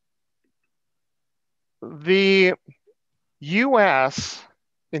US,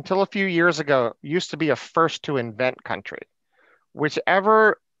 until a few years ago, used to be a first to invent country.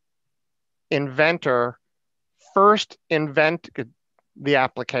 Whichever inventor first invented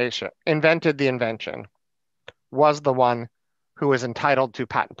the invention, was the one who was entitled to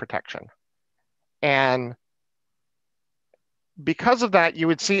patent protection. And because of that, you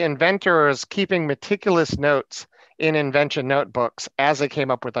would see inventors keeping meticulous notes in invention notebooks as they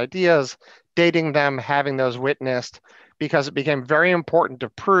came up with ideas, dating them, having those witnessed, because it became very important to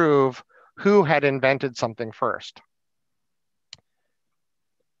prove who had invented something first.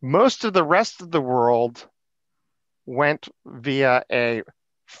 Most of the rest of the world went via a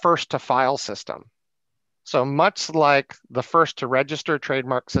first to file system. So much like the first to register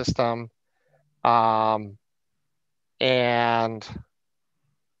trademark system, and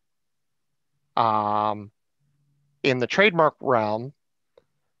in the trademark realm,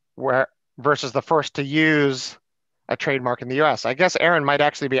 versus the first to use a trademark in the US. I guess Aaron might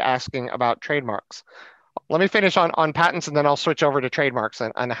actually be asking about trademarks. Let me finish on patents and then I'll switch over to trademarks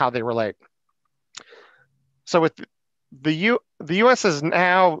and how they relate. So with the US is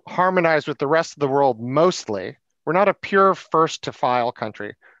now harmonized with the rest of the world mostly. We're not a pure first to file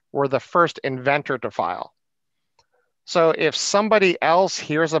country. We're the first inventor to file. So if somebody else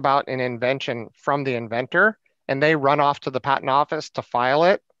hears about an invention from the inventor and they run off to the patent office to file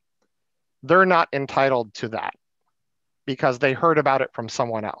it, they're not entitled to that because they heard about it from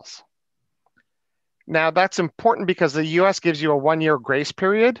someone else. Now that's important because the US gives you a 1-year grace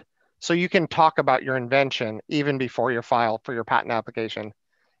period, so you can talk about your invention even before you file for your patent application.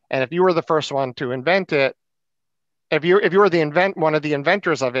 And if you were the first one to invent it, if you were one of the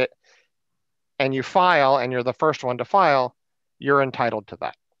inventors of it, and you file and you're the first one to file, you're entitled to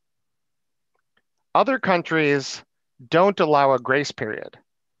that. Other countries don't allow a grace period.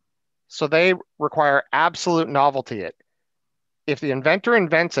 So they require absolute novelty. If the inventor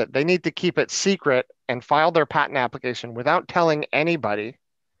invents it, they need to keep it secret and file their patent application without telling anybody,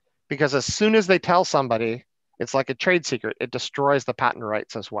 because as soon as they tell somebody, it's like a trade secret. It destroys the patent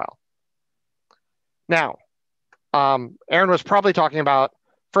rights as well. Now, Aaron was probably talking about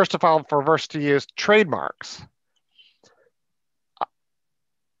first to file for first to use trademarks.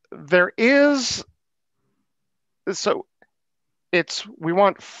 We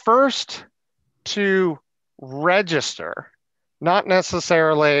want first to register, not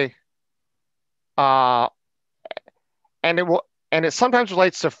necessarily, and it sometimes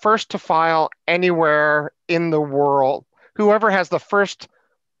relates to first to file anywhere in the world. Whoever has the first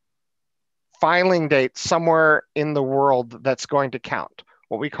filing date somewhere in the world that's going to count,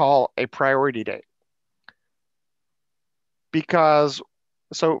 what we call a priority date.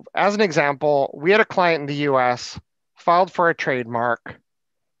 So as an example, we had a client in the US filed for a trademark,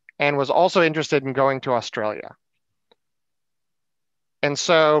 and was also interested in going to Australia. And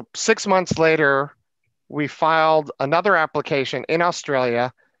so 6 months later, we filed another application in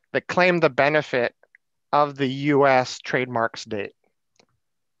Australia that claimed the benefit of the US trademarks date.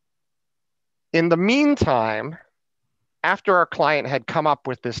 In the meantime, after our client had come up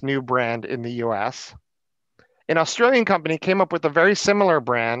with this new brand in the US, an Australian company came up with a very similar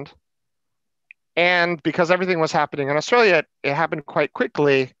brand. And because everything was happening in Australia, it happened quite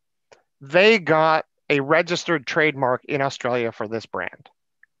quickly. They got a registered trademark in Australia for this brand.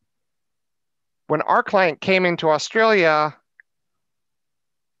 When our client came into Australia,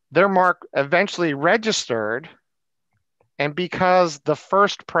 their mark eventually registered. And because the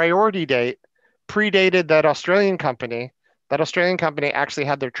first priority date predated that Australian company actually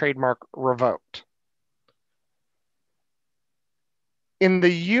had their trademark revoked. In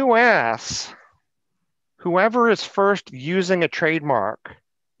the US, whoever is first using a trademark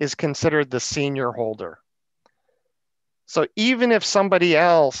is considered the senior holder. So even if somebody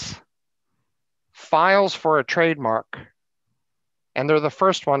else files for a trademark and they're the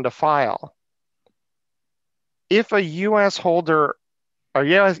first one to file, if a US holder or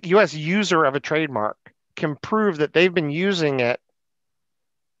US user of a trademark can prove that they've been using it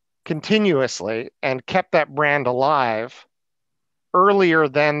continuously and kept that brand alive earlier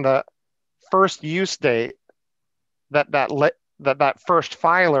than the first use date that first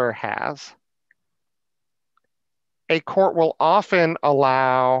filer has, a court will often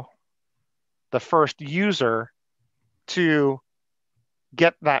allow the first user to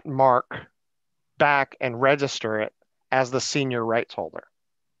get that mark back and register it as the senior rights holder.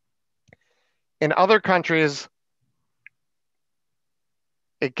 In other countries,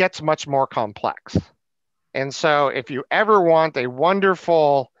 it gets much more complex. And so if you ever want a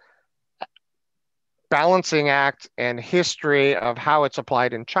wonderful balancing act and history of how it's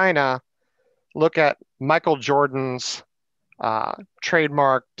applied in China, look at Michael Jordan's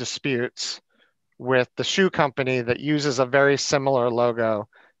trademark disputes with the shoe company that uses a very similar logo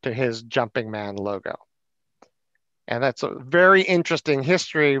to his Jumping Man logo. And that's a very interesting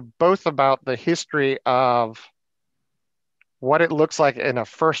history, both about the history of what it looks like in a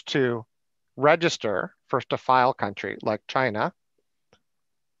first to register, first to file country like China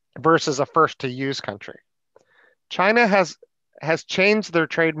versus a first to use country. China has changed their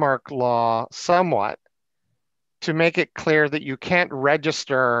trademark law somewhat to make it clear that you can't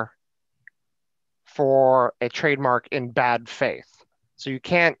register for a trademark in bad faith. So you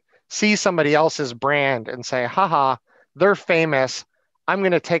can't see somebody else's brand and say, haha, they're famous. I'm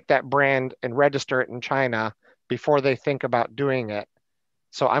going to take that brand and register it in China before they think about doing it.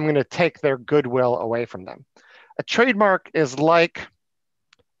 So I'm going to take their goodwill away from them. A trademark is like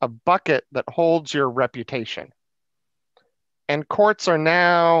a bucket that holds your reputation. And courts are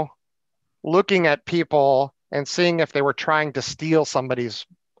now looking at people and seeing if they were trying to steal somebody's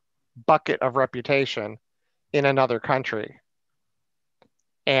bucket of reputation in another country.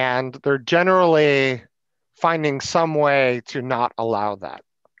 And they're generally finding some way to not allow that.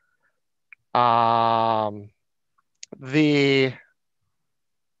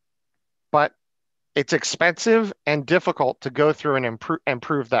 But it's expensive and difficult to go through and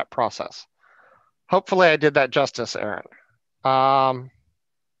improve that process. Hopefully I did that justice, Aaron.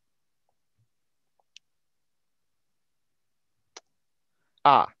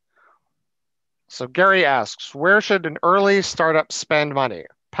 So Gary asks, where should an early startup spend money?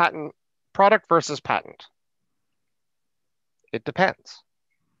 Patent, product versus patent? It depends.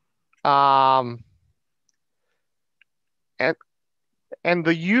 And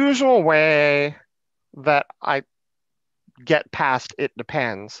the usual way that I get past it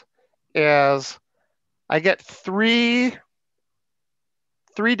depends is I get three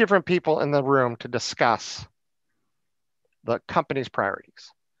different people in the room to discuss the company's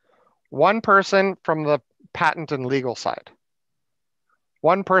priorities. One person from the patent and legal side,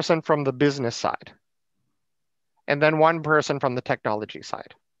 one person from the business side, and then one person from the technology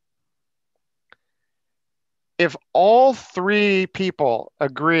side. If all three people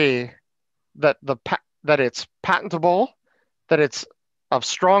agree that it's patentable, that it's of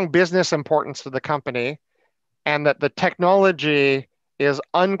strong business importance to the company, and that the technology is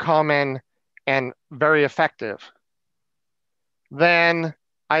uncommon and very effective, then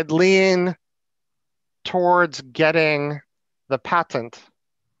I'd lean towards getting the patent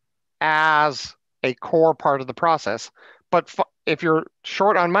as a core part of the process. But if you're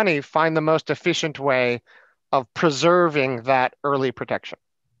short on money, find the most efficient way of preserving that early protection.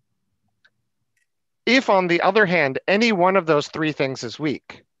 If, on the other hand, any one of those three things is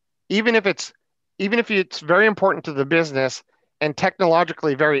weak, even if it's very important to the business and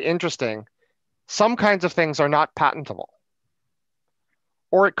technologically very interesting, some kinds of things are not patentable.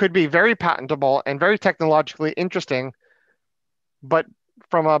 Or it could be very patentable and very technologically interesting, but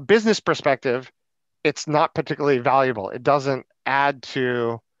from a business perspective, it's not particularly valuable. It doesn't add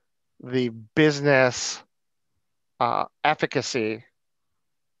to the business efficacy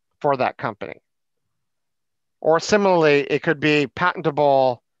for that company. Or similarly, it could be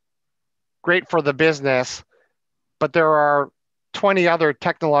patentable, great for the business, but there are 20 other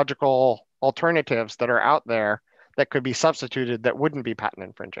technological alternatives that are out there that could be substituted that wouldn't be patent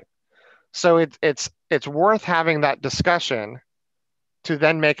infringing. So it's worth having that discussion to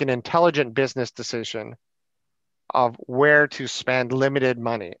then make an intelligent business decision of where to spend limited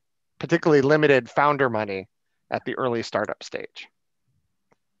money, particularly limited founder money at the early startup stage.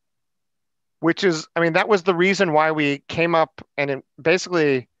 Which is, I mean, that was the reason why we came up and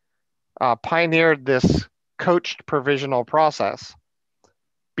basically pioneered this coached provisional process,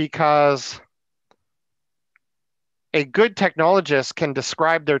 because a good technologist can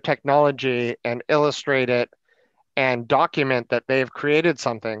describe their technology and illustrate it and document that they've created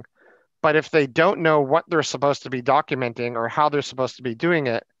something. But if they don't know what they're supposed to be documenting or how they're supposed to be doing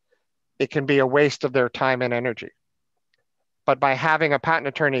it, it can be a waste of their time and energy. But by having a patent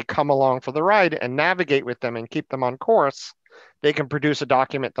attorney come along for the ride and navigate with them and keep them on course, they can produce a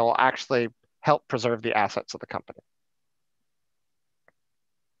document that will actually help preserve the assets of the company.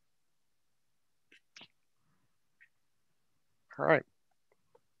 All right.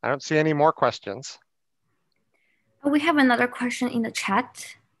 I don't see any more questions. We have another question in the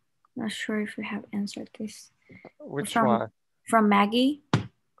chat. Not sure if we have answered this. Which one? From Maggie.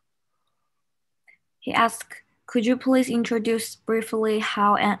 He asked, could you please introduce briefly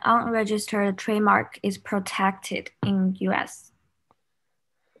how an unregistered trademark is protected in US?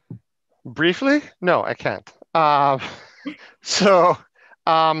 Briefly? No, I can't. So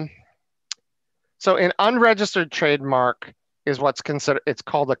an unregistered trademark is what's considered, it's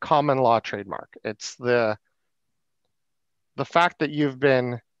called a common law trademark. It's the fact that you've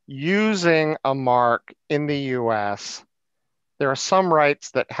been using a mark in the US. There are some rights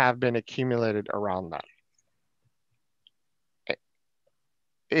that have been accumulated around that.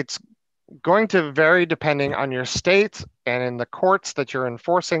 It's going to vary depending on your state and in the courts that you're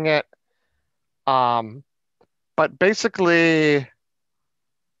enforcing it. But basically,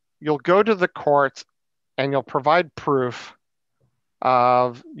 you'll go to the court and you'll provide proof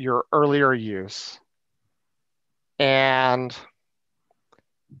of your earlier use. And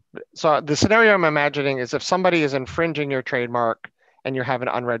so the scenario I'm imagining is if somebody is infringing your trademark and you have an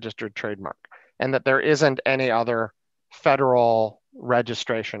unregistered trademark, and that there isn't any other federal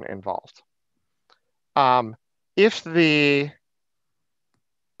registration involved. At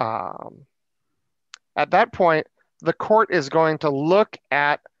that point, the court is going to look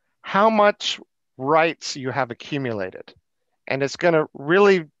at how much rights you have accumulated. And it's going to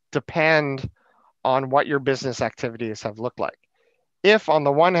really depend on what your business activities have looked like. If on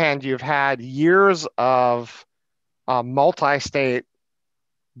the one hand, you've had years of multi-state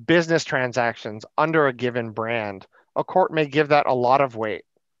business transactions under a given brand, a court may give that a lot of weight.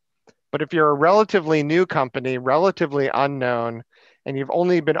 But if you're a relatively new company, relatively unknown, and you've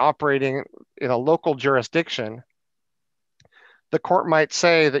only been operating in a local jurisdiction, the court might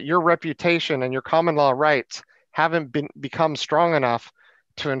say that your reputation and your common law rights haven't become strong enough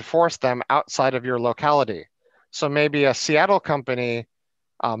to enforce them outside of your locality. So maybe a Seattle company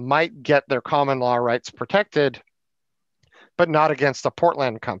might get their common law rights protected, but not against a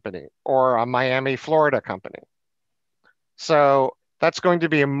Portland company or a Miami, Florida company. So that's going to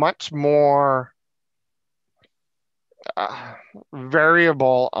be a much more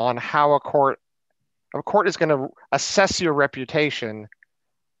variable on how a court is going to assess your reputation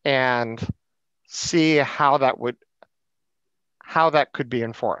and see how that could be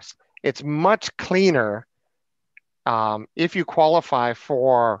enforced. It's much cleaner if you qualify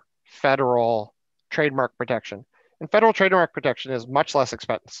for federal trademark protection. And federal trademark protection is much less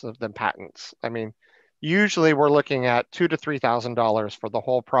expensive than patents. I mean, usually we're looking at $2,000 to $3,000 for the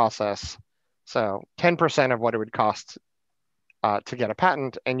whole process. So 10% of what it would cost to get a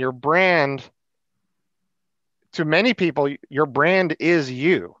patent. And your brand, to many people, your brand is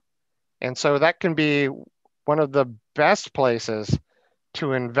you. And so that can be one of the best places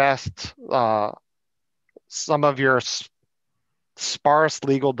to invest some of your sparse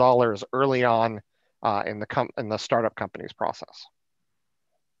legal dollars early on in the startup company's process.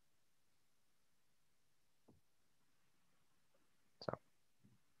 So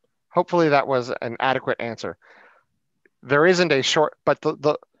hopefully that was an adequate answer. There isn't a short, but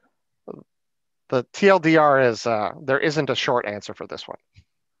the The TLDR is there isn't a short answer for this one.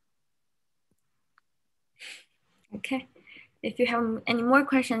 Okay. If you have any more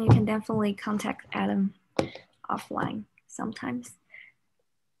questions, you can definitely contact Adam offline sometimes.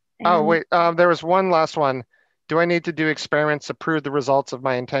 Oh, wait, there was one last one. Do I need to do experiments to prove the results of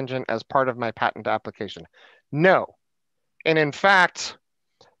my intention as part of my patent application? No. And in fact,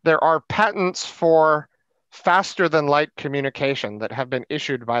 there are patents for faster than light communication that have been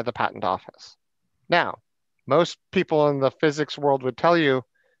issued by the patent office. Now, most people in the physics world would tell you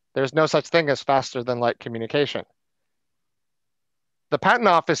there's no such thing as faster than light communication. The patent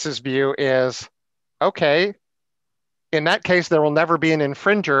office's view is, okay, in that case, there will never be an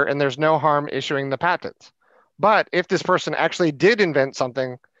infringer and there's no harm issuing the patents. But if this person actually did invent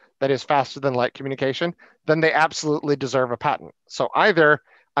something that is faster than light communication, then they absolutely deserve a patent. So either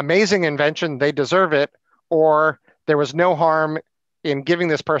amazing invention, they deserve it, or there was no harm in giving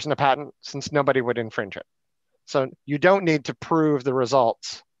this person a patent since nobody would infringe it. So you don't need to prove the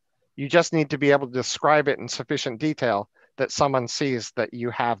results. You just need to be able to describe it in sufficient detail that someone sees that you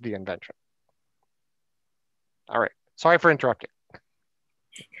have the invention. All right. Sorry for interrupting.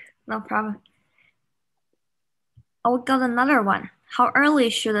 No problem. Oh, we got another one. How early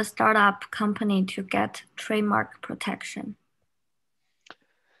should a startup company to get trademark protection?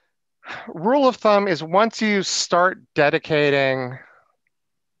 Rule of thumb is once you start dedicating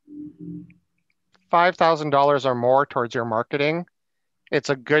 $5,000 or more towards your marketing, it's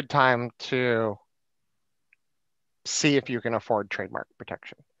a good time to see if you can afford trademark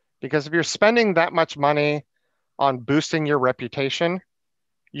protection. Because if you're spending that much money on boosting your reputation,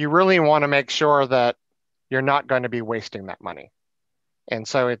 you really want to make sure that you're not going to be wasting that money. And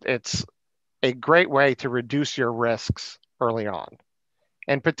so it's a great way to reduce your risks early on.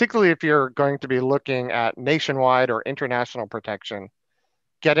 And particularly if you're going to be looking at nationwide or international protection,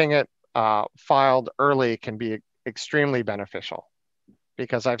 getting it filed early can be extremely beneficial,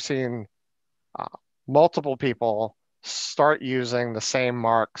 because I've seen multiple people start using the same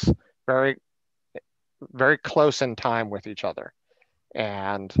marks very, very close in time with each other.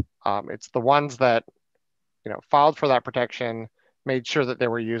 And it's the ones that filed for that protection, made sure that they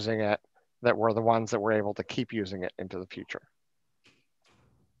were using it, that were the ones that were able to keep using it into the future.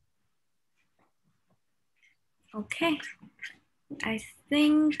 Okay, I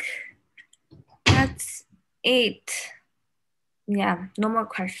think that's it. Yeah, no more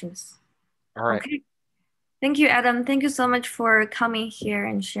questions. All right. Okay. Thank you, Adam. Thank you so much for coming here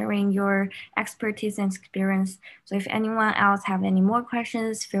and sharing your expertise and experience. So if anyone else have any more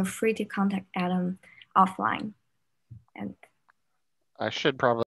questions, feel free to contact Adam offline. And I should probably